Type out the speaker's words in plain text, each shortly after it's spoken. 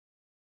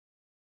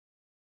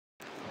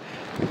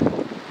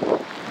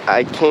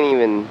I can't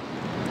even,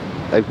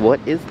 like, what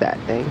is that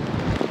thing?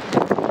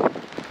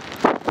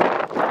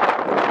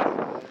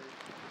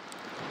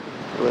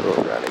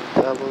 Little running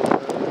double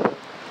up.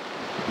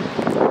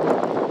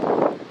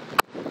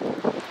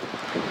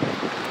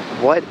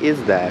 What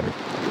is that?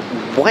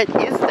 What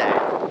is that?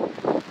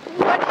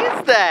 What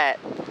is that?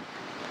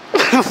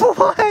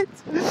 What?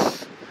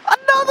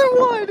 Another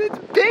one! It's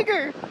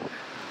bigger!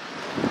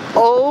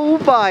 Oh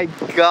my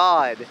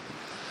god!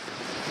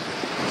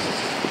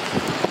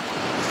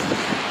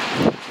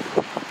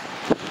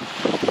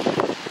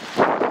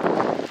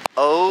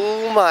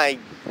 Oh my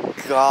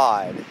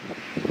god.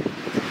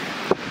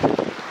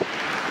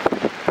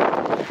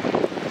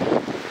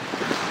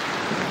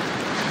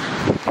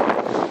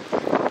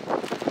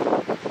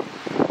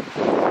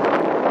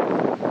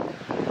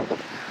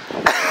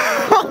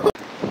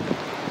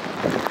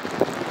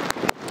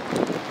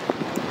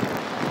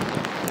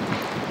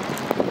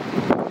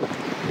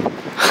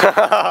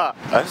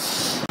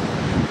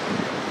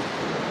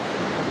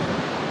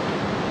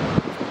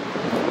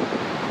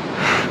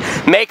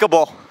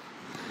 Makeable.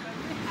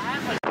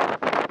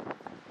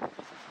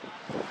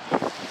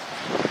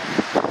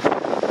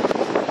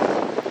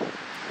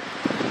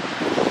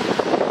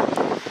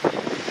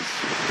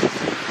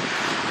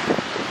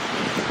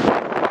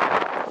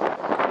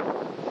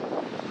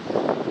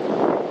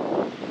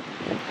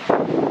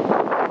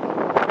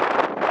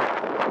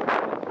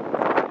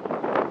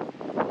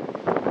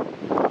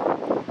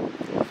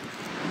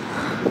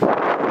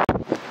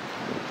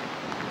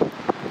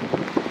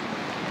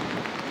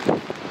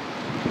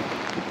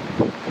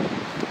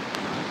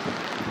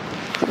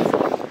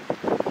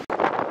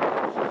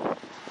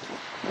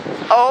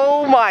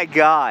 Oh my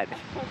god.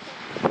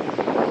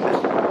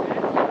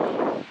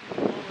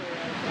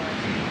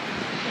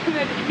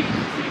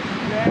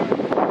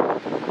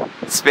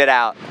 Spit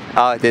out.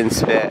 Oh, it didn't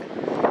spit.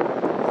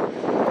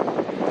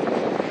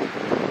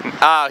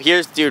 Oh,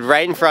 here's, dude,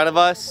 right in front of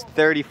us,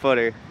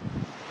 30-footer.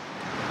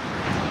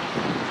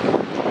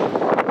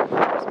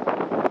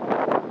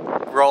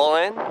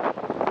 Rolling.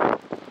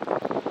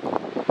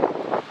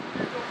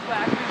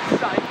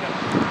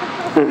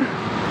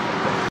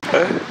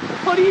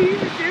 What do you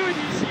even do when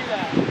you see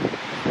that?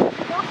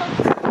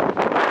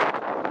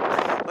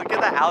 Look at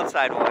the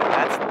outside one.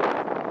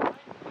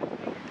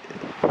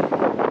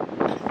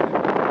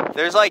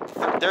 There's like,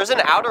 there's an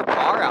outer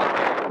bar out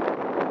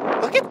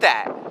there. Look at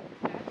that.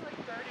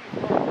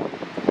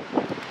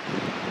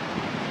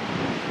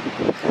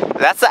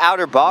 That's the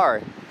outer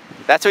bar.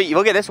 That's what you,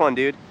 look at this one,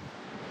 dude.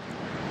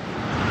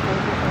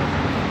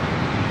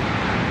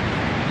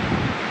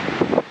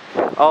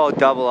 Oh,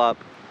 double up.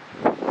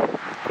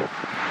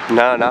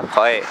 No, not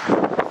quite.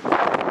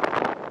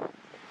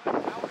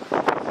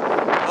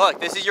 Look,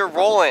 this is your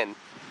rolling.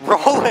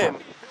 Rolling.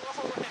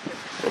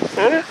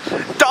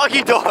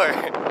 Doggy door.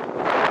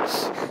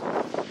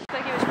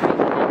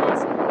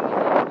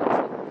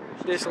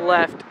 This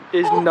left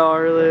is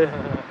gnarly.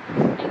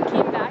 And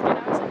came back and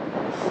I was like,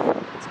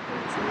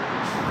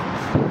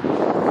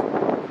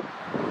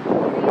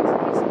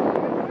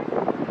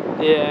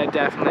 this. Yeah, it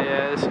definitely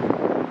is.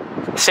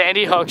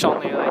 Sandy Hook's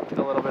only like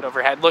a little bit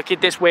overhead. Look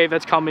at this wave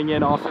that's coming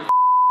in off of.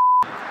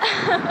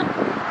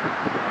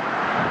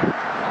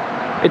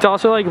 It's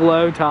also like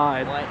low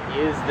tide. What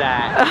is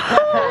that?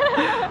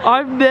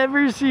 I've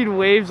never seen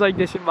waves like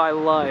this in my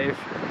life.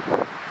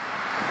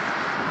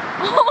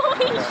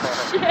 Holy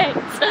shit.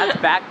 That's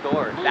back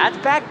door. That's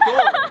back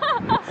door.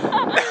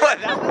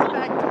 That was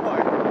back door.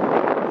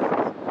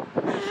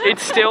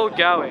 It's still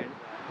going.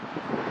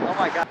 Oh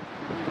my god.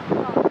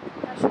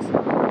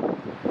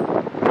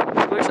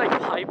 It looks like a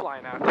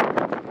pipeline out there.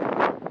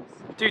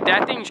 Dude,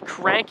 that thing's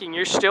cranking.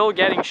 You're still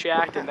getting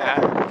shacked in that.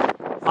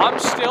 I'm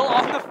still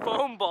on the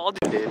foam ball,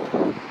 dude.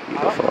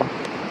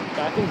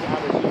 That thing's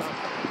out of here.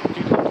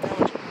 Dude, look at how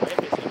much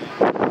whip is in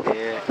it.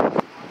 Yeah.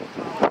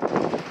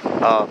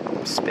 Oh,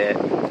 spit.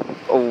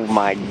 Oh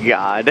my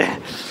god.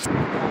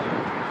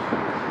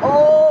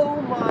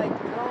 Oh my god.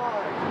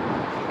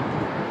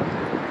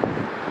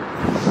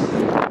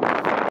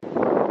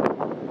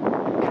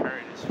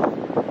 Current is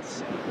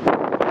insane.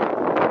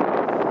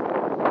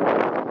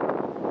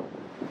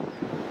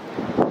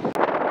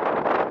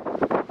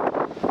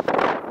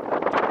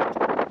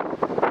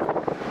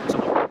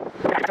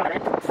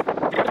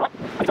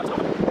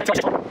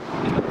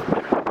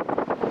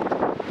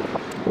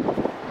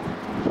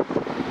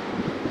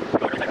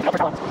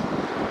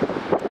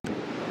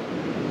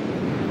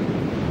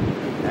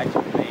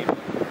 Actually.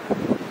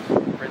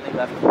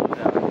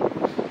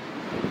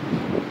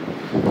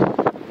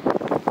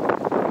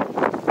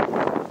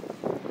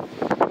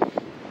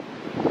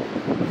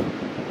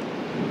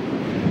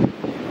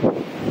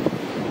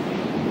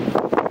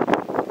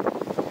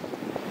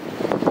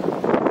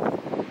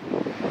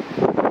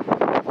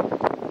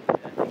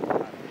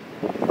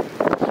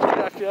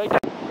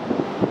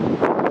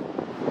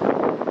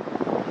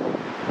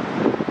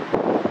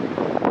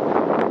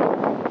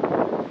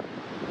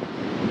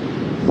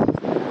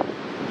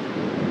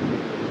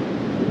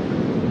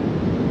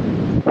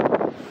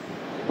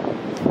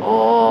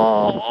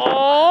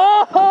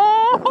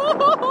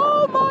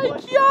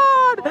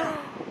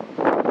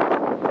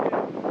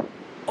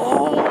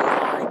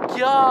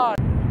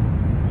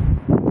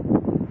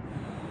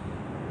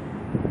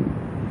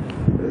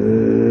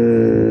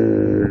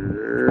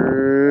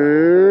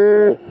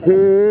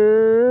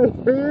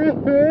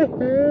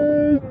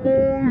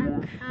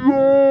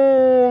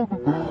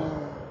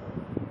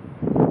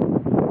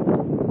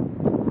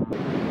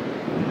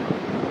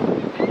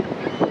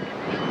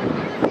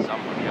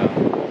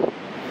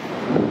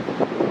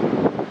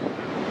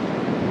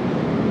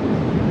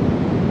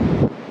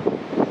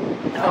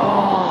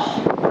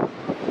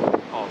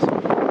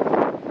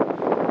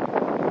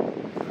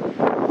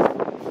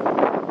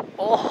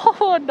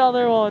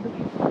 another one.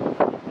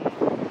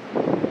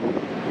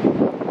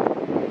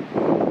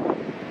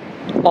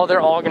 Oh, they're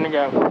all gonna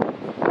go.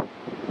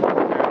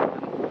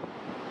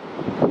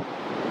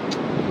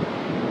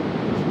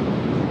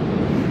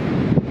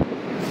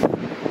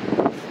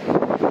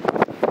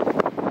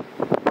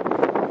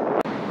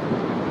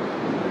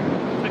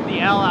 Took the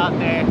L out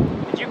there.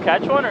 Did you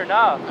catch one or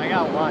no? I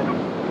got one.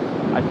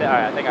 I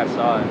think I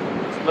saw it.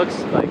 It looks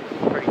like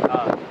pretty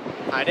tough.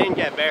 I didn't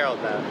get barreled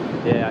though.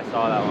 Yeah, I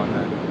saw that one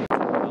then.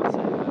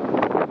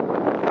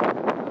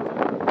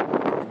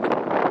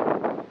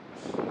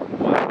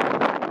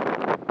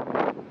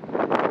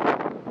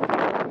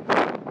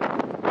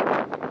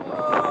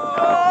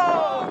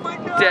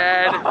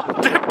 Dead.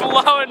 They're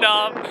blowing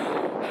up.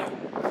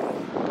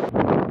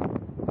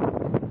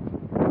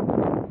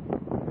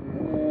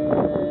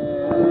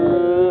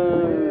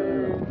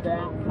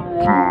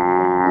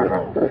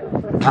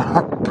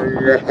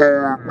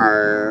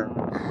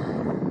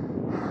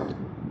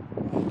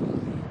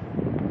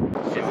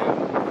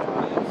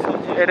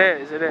 It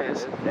is, it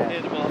is.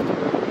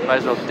 Might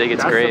as well dig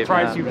its grave. That's the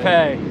price you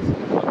pay.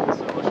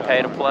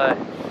 Pay to play.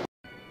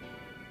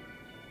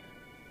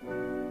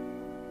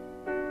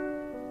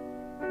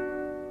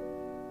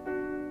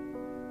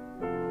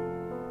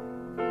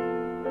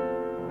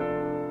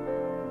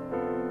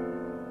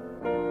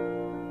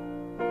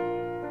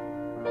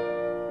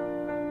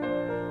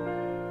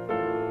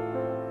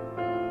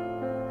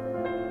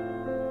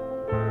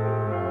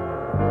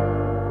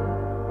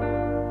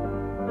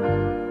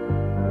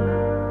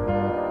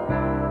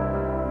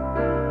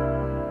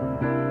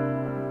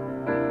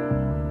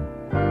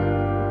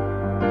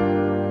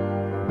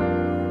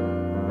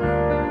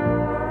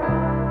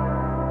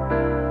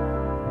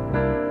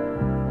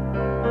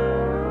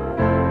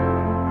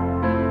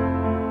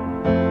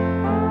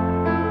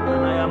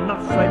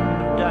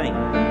 Frightened of dying.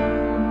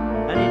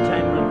 Any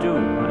time will do, I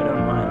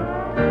don't mind.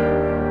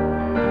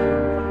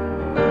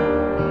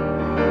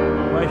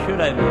 Why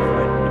should I be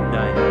frightened of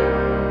dying?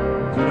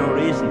 There's no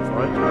reason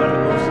for it, you've got to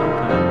go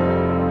sometime.